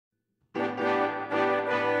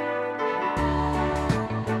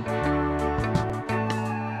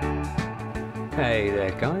Hey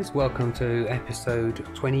there guys, welcome to episode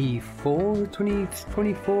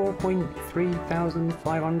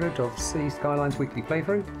 24.3500 of City Skylines weekly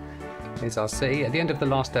playthrough. Here's our city. At the end of the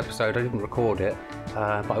last episode I didn't record it,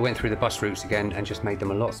 but I went through the bus routes again and just made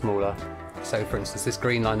them a lot smaller. So for instance, this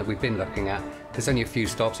green line that we've been looking at, there's only a few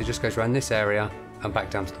stops. It just goes around this area and back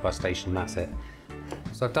down to the bus station, that's it.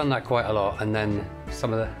 So I've done that quite a lot, and then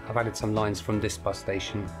I've added some lines from this bus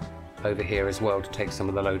station over here as well to take some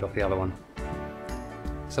of the load off the other one.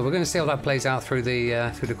 So we're going to see how that plays out through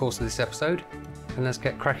the course of this episode, and let's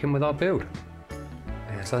get cracking with our build.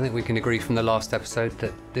 So I think we can agree from the last episode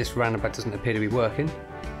that this roundabout doesn't appear to be working.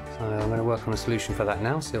 So I'm going to work on a solution for that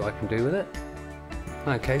now, see what I can do with it.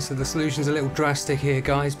 Okay, so the solution's a little drastic here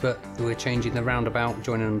guys, but we're changing the roundabout,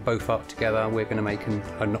 joining them both up together. We're going to make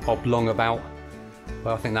an oblong about.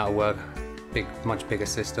 Well, I think that'll work. Much bigger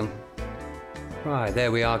system. Right, there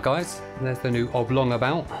we are guys. There's the new oblong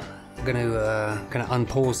about. I'm going to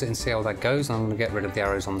unpause it and see how that goes. I'm going to get rid of the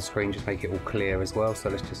arrows on the screen, just make it all clear as well. So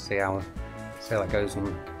let's just see how that goes when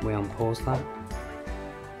we unpause that.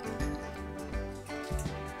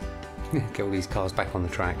 Get all these cars back on the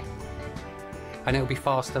track. And it'll be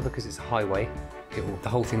faster because it's a highway. The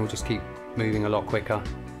whole thing will just keep moving a lot quicker.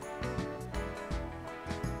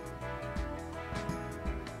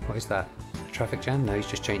 What is that? A traffic jam? No, they're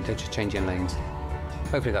just changing lanes.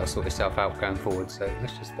 Hopefully that'll sort itself out going forward, so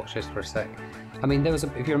let's just watch this for a sec. I mean, if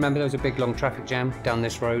you remember, there was a big long traffic jam down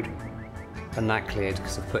this road, and that cleared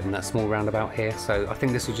because of putting that small roundabout here, so I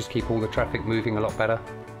think this will just keep all the traffic moving a lot better.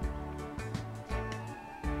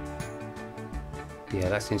 Yeah,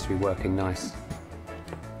 that seems to be working nice.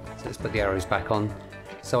 So let's put the arrows back on.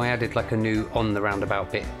 So I added like a new on the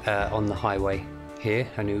roundabout bit on the highway here,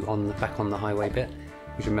 a new back on the highway bit.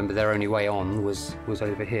 Because remember, their only way on was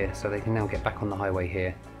over here, so they can now get back on the highway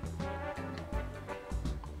here.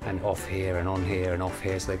 And off here, and on here, and off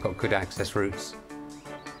here, so they've got good access routes.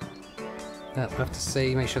 We'll have to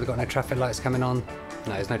see, make sure they've got no traffic lights coming on.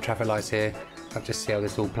 No, there's no traffic lights here. I'll just see how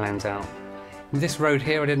this all plans out. And this road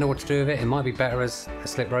here, I didn't know what to do with it. It might be better as a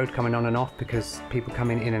slip road coming on and off, because people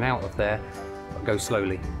coming in and out of there go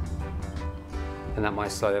slowly. And that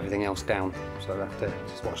might slow everything else down, so I'll have to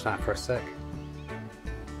just watch that for a sec.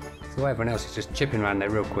 So everyone else is just chipping around there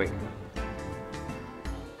real quick.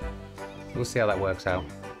 We'll see how that works out.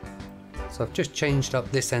 So I've just changed up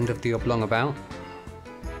this end of the oblong about,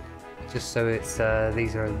 just so it's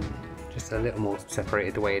these are just a little more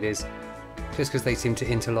separated the way it is, just because they seem to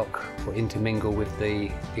interlock or intermingle with the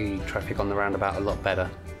traffic on the roundabout a lot better.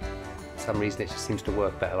 For some reason it just seems to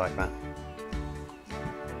work better like that.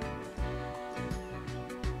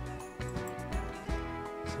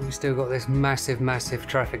 We've still got this massive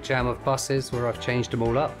traffic jam of buses where I've changed them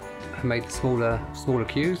all up and made smaller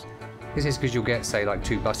queues. This is because you'll get, say, like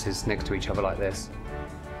 2 buses next to each other like this,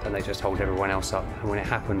 and they just hold everyone else up, and when it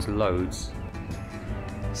happens, loads.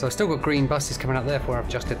 So I've still got green buses coming up there where I've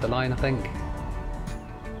adjusted the line, I think.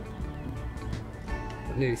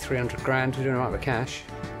 Nearly 300 grand, we're doing alright with cash.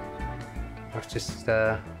 Let's just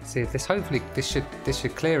see if hopefully this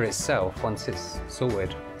should clear itself once it's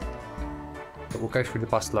sorted. But we'll go through the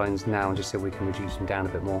bus lines now and just see if we can reduce them down a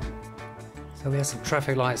bit more. So we have some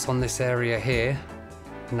traffic lights on this area here,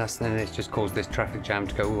 and then it's just caused this traffic jam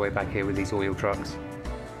to go all the way back here with these oil trucks.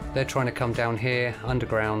 They're trying to come down here,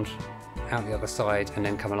 underground, out the other side, and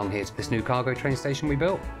then come along here to this new cargo train station we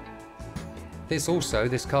built. This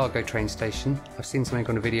cargo train station, I've seen something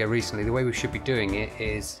on a video recently, the way we should be doing it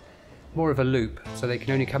is more of a loop, so they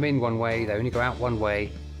can only come in one way, they only go out one way,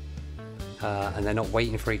 and they're not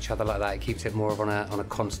waiting for each other like that. It keeps it more on a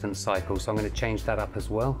constant cycle, so I'm going to change that up as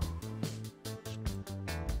well.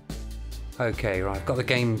 Okay, right, I've got the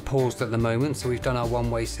game paused at the moment, so we've done our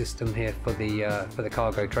one-way system here for the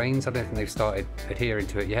cargo trains. I don't think they've started adhering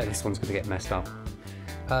to it yet. This one's going to get messed up.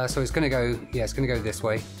 So it's going to go, yeah, it's going to go this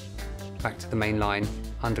way, back to the main line,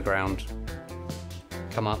 underground,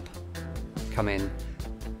 come up, come in.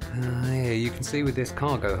 Here you can see with this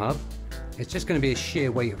cargo hub, it's just going to be a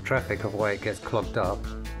sheer weight of traffic of why it gets clogged up.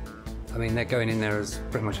 I mean, they're going in there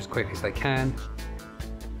pretty much as quick as they can.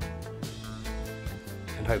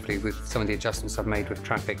 And hopefully with some of the adjustments I've made with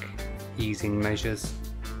traffic easing measures,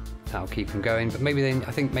 that'll keep them going. But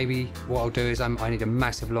I think maybe what I'll do is I need a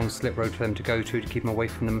massive long slip road for them to go to keep them away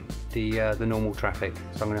from the normal traffic.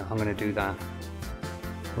 So I'm gonna do that.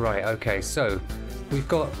 Right, okay, so we've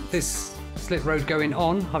got this slip road going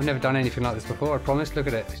on. I've never done anything like this before, I promise. Look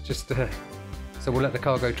at it. It's just so we'll let the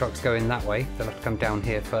cargo trucks go in that way. They'll have to come down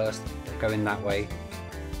here first, go in that way,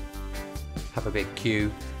 have a big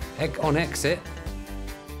queue. On exit,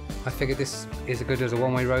 I figured this is as good as a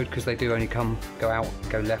one-way road because they do only go out,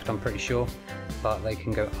 go left, I'm pretty sure. but they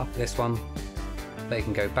can go up this one, they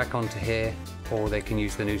can go back onto here, or they can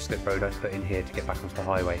use the new slip road I've put in here to get back onto the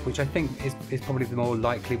highway, which I think is probably the more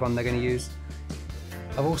likely one they're going to use.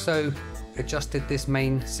 I've also adjusted this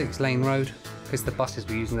main 6-lane road because the buses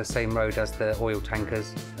were using the same road as the oil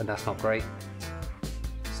tankers, and that's not great.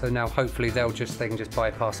 So now hopefully they can just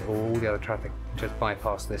bypass it all the other traffic, just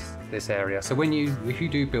bypass this area. So if you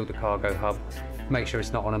do build a cargo hub, make sure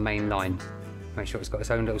it's not on a main line. Make sure it's got its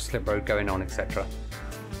own little slip road going on, etc.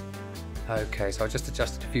 Okay, so I just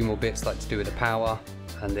adjusted a few more bits, like to do with the power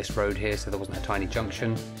and this road here, so there wasn't a tiny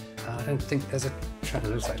junction. I don't think there's it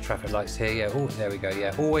looks like traffic lights here. Yeah, oh, there we go.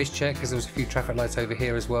 Yeah, always check, because there was a few traffic lights over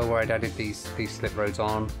here as well where I'd added these slip roads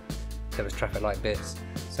on. There was traffic light bits.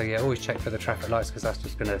 So yeah, always check for the traffic lights, because that's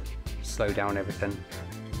just going to slow down everything.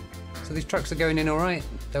 So these trucks are going in all right.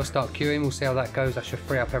 They'll start queuing. We'll see how that goes. I should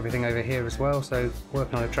free up everything over here as well. So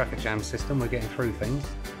working on a traffic jam system, we're getting through things.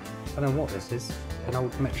 I don't know what this is. An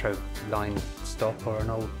old metro line stop or an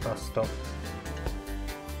old bus stop.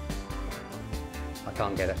 I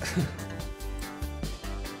can't get it.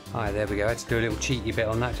 Alright, there we go. I had to do a little cheeky bit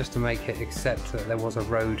on that just to make it accept that there was a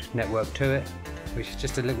road network to it, which is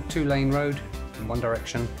just a little 2-lane road in one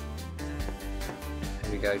direction.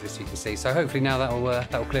 There we go, just so you can see. So hopefully now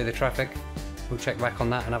that'll clear the traffic. We'll check back on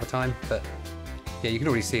that another time, but yeah, you can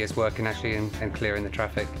already see it's working actually and clearing the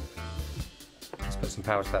traffic. Let's put some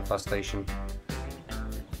power to that bus station.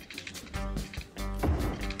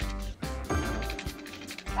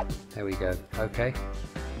 There we go. Okay,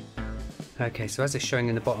 so as it's showing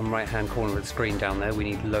in the bottom right hand corner of the screen down there, we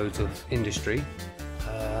need loads of industry.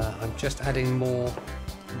 I'm just adding more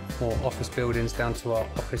office buildings down to our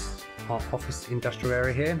office industrial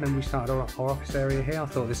area here. Remember we started our office area here? I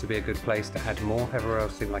thought this would be a good place to add more. Everywhere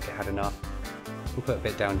else seemed like it had enough. We'll put a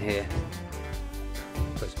bit down here.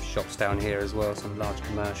 Put some shops down here as well, some large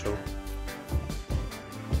commercial.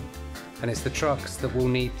 And it's the trucks that will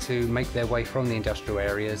need to make their way from the industrial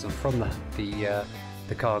areas and from the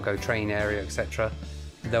cargo train area, etc.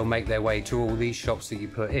 They'll make their way to all these shops that you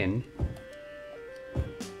put in,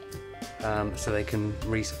 so they can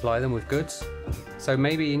resupply them with goods. So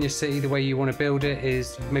maybe in your city the way you want to build it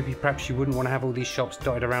is perhaps you wouldn't want to have all these shops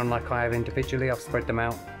dotted around like I have individually. I've spread them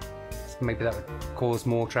out. So maybe that would cause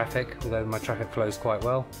more traffic, although my traffic flows quite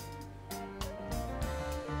well.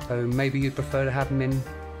 So maybe you'd prefer to have them in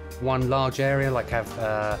one large area, like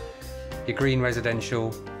have your green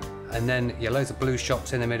residential, and then your loads of blue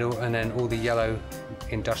shops in the middle, and then all the yellow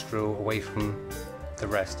industrial away from the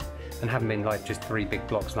rest, and have them in like just 3 big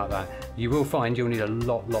blocks like that. You will find you'll need a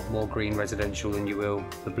lot more green residential than you will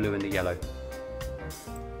the blue and the yellow.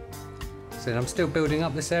 So I'm still building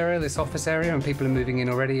up this area, this office area, and people are moving in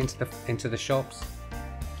already into the shops,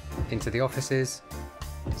 into the offices.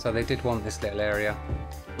 So they did want this little area.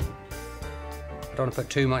 I don't want to put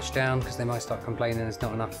too much down because they might start complaining there's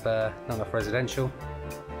not enough residential.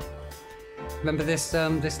 Remember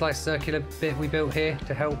this like circular bit we built here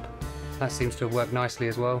to help? That seems to have worked nicely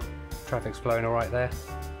as well. Traffic's flowing all right there.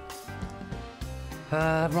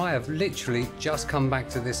 Right, I've literally just come back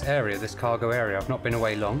to this area, this cargo area. I've not been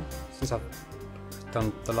away long since I've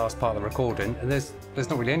done the last part of the recording, and there's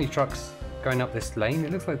not really any trucks going up this lane.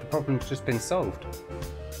 It looks like the problem's just been solved.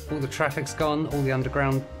 All the traffic's gone, all the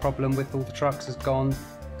underground problem with all the trucks is gone.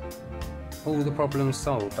 All the problems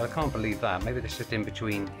solved. I can't believe that. Maybe it's just in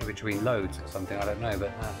between loads or something, I don't know,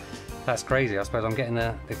 but that's crazy. I suppose I'm getting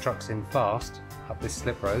the trucks in fast up this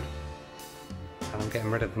slip road, and I'm getting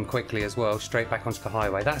rid of them quickly as well, straight back onto the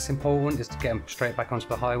highway. That's important, is to get them straight back onto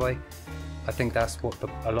the highway. I think that's what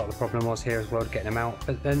a lot of the problem was here as well, to getting them out.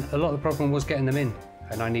 But then a lot of the problem was getting them in,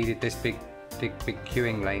 and I needed this big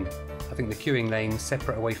queuing lane. I think the queuing lane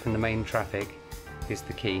separate away from the main traffic is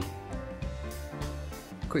the key.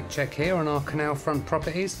 Quick check here on our canal front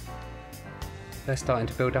properties. They're starting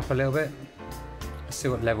to build up a little bit. Let's see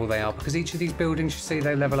what level they are, because each of these buildings, you see,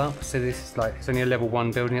 they level up. So this is like, it's only a level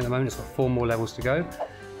 1 building at the moment. It's got 4 more levels to go.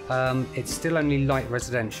 It's still only light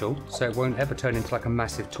residential, so it won't ever turn into like a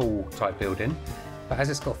massive tall type building. But as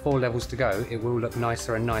it's got 4 levels to go, it will look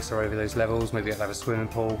nicer and nicer over those levels. Maybe it'll have a swimming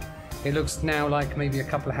pool. It looks now like maybe a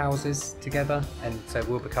couple of houses together, and so it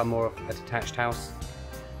will become more of a detached house.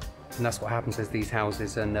 And that's what happens as these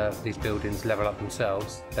houses and these buildings level up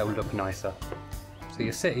themselves. They'll look nicer. So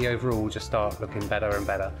your city overall will just start looking better and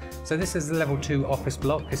better. So this is the level 2 office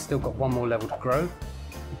block. It's still got 1 more level to grow.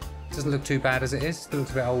 It doesn't look too bad as it is. Still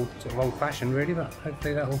looks a bit old-fashioned really, but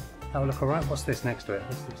hopefully that'll look alright. What's this next to it?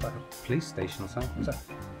 This looks like a police station or something. What's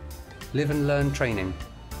that? Live and learn training.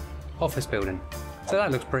 Office building. So that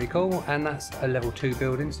looks pretty cool, and that's a level 2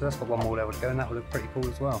 building, so that's got 1 more level to go, and that will look pretty cool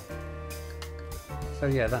as well. So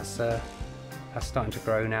yeah, that's That's starting to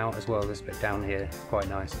grow now as well, this bit down here, quite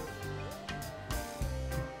nice.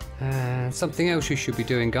 And something else you should be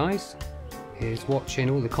doing, guys, is watching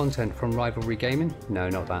all the content from Rivalry Gaming. No,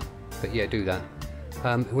 not that, but yeah, do that.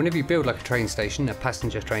 Whenever you build like a train station, a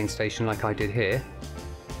passenger train station like I did here,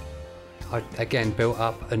 I again built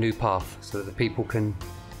up a new path so that the people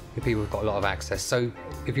have got a lot of access. So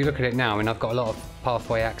if you look at it now, I mean, I've got a lot of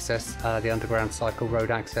pathway access, the underground cycle road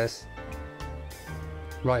access,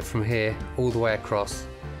 right from here all the way across,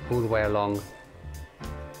 all the way along.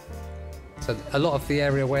 So a lot of the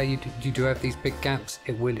area where you do have these big gaps,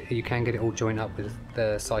 you can get it all joined up with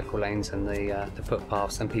the cycle lanes and the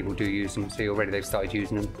footpaths, and people do use them. See, already they've started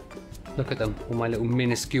using them. Look at them, all my little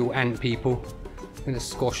minuscule ant people. I'm going to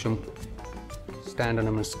squash them. Stand on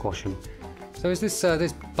them and squash them. So is this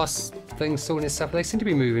bus thing sorting itself? They seem to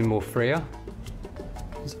be moving more freer.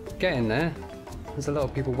 It's getting there. There's a lot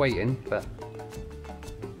of people waiting, but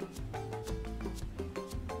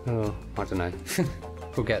oh, I don't know.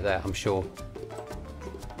 We'll get there, I'm sure.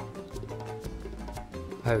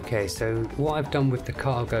 Okay, so what I've done with the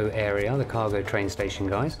cargo area, the cargo train station,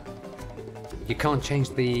 guys, you can't change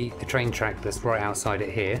the train track that's right outside it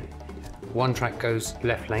here. One track goes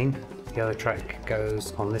left lane, the other track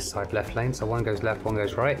goes on this side left lane, so one goes left, one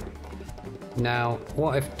goes right. Now,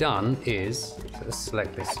 what I've done is, let's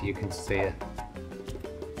select this so you can see it.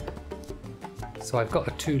 So I've got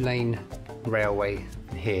a 2-lane railway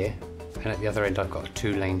here, and at the other end I've got a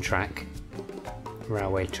 2-lane track,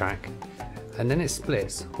 railway track, and then it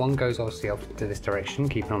splits. One goes obviously off to this direction,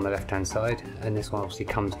 keeping on the left hand side, and this one obviously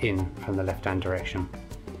comes in from the left hand direction.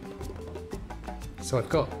 So I've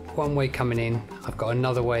got one way coming in, I've got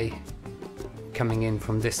another way coming in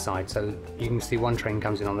from this side, so you can see one train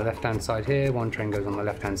comes in on the left hand side here, one train goes on the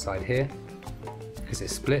left hand side here, because it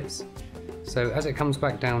splits. So as it comes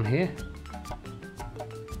back down here,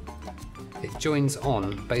 it joins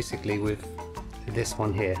on basically with this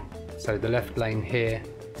one here. So the left lane here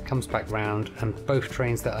comes back round, and both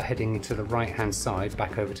trains that are heading to the right hand side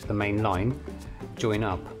back over to the main line join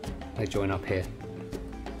up. They join up here,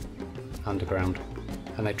 underground,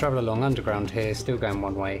 and they travel along underground here, still going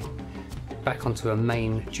one way, back onto a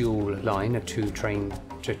main dual line, a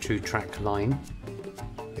 2-track line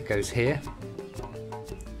that goes here,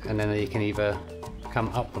 and then you can either come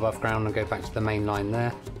up above ground and go back to the main line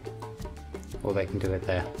there, or they can do it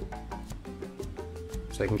there,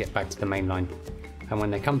 so they can get back to the main line. And when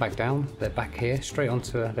they come back down, they're back here straight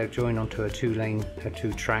onto they'll join onto a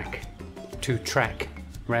 2-track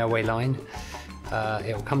railway line.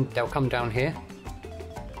 They'll come down here,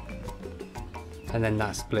 and then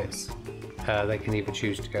that splits. They can either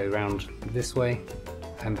choose to go round this way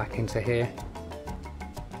and back into here,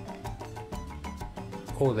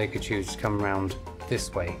 or they could choose to come round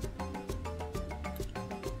this way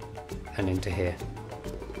and into here.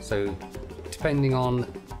 So depending on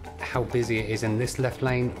how busy it is in this left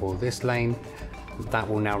lane or this lane, that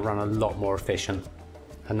will now run a lot more efficient,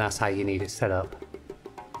 and that's how you need it set up.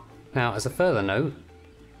 Now, as a further note,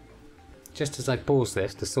 just as I paused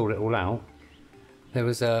this to sort it all out, there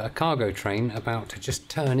was a cargo train about to just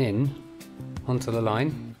turn in onto the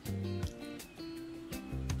line,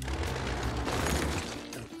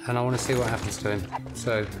 and I want to see what happens to him.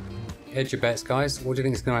 So hedge your bets, guys. What do you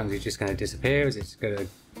think is going to happen? Is it just going to disappear? Is it just going to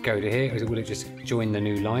go to here? Will it just join the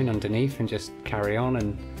new line underneath and just carry on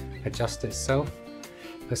and adjust itself?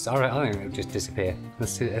 I think it'll just disappear.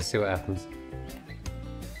 Let's see what happens.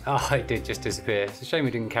 Oh, it did just disappear. It's a shame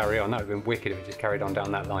it didn't carry on. That would have been wicked if it just carried on down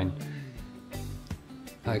that line.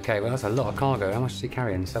 Okay, well that's a lot of cargo. How much is he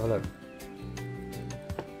carrying? Let's have a look.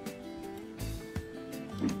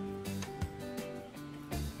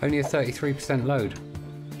 Only a 33% load.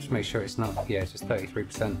 Just make sure it's not, yeah, it's just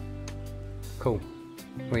 33%. Cool.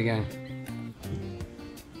 Where are you going?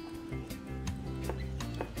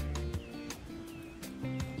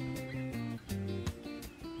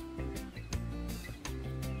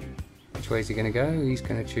 Which way is he going to go? He's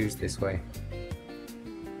going to choose this way.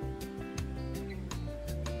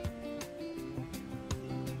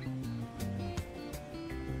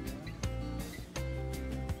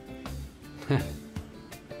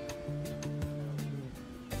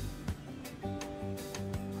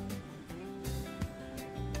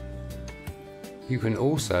 You can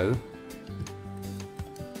also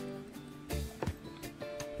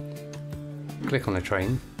click on the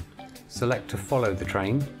train, select to follow the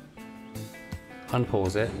train,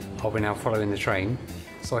 unpause it. I'll be now following the train,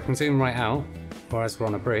 so I can zoom right out, whereas we're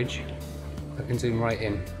on a bridge, I can zoom right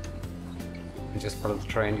in and just follow the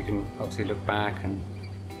train. You can obviously look back and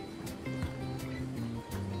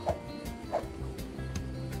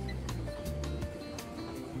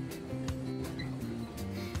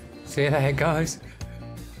See you later, guys.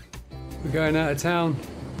 We're going out of town.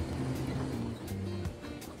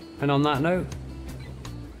 And on that note,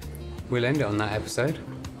 we'll end it on that episode.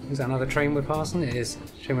 Is that another train we're passing? It is.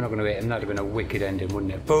 Shame we're not going to hit him. That'd have been a wicked ending,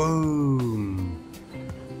 wouldn't it? Boom!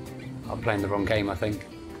 I'm playing the wrong game, I think.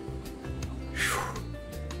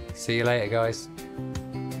 See you later, guys.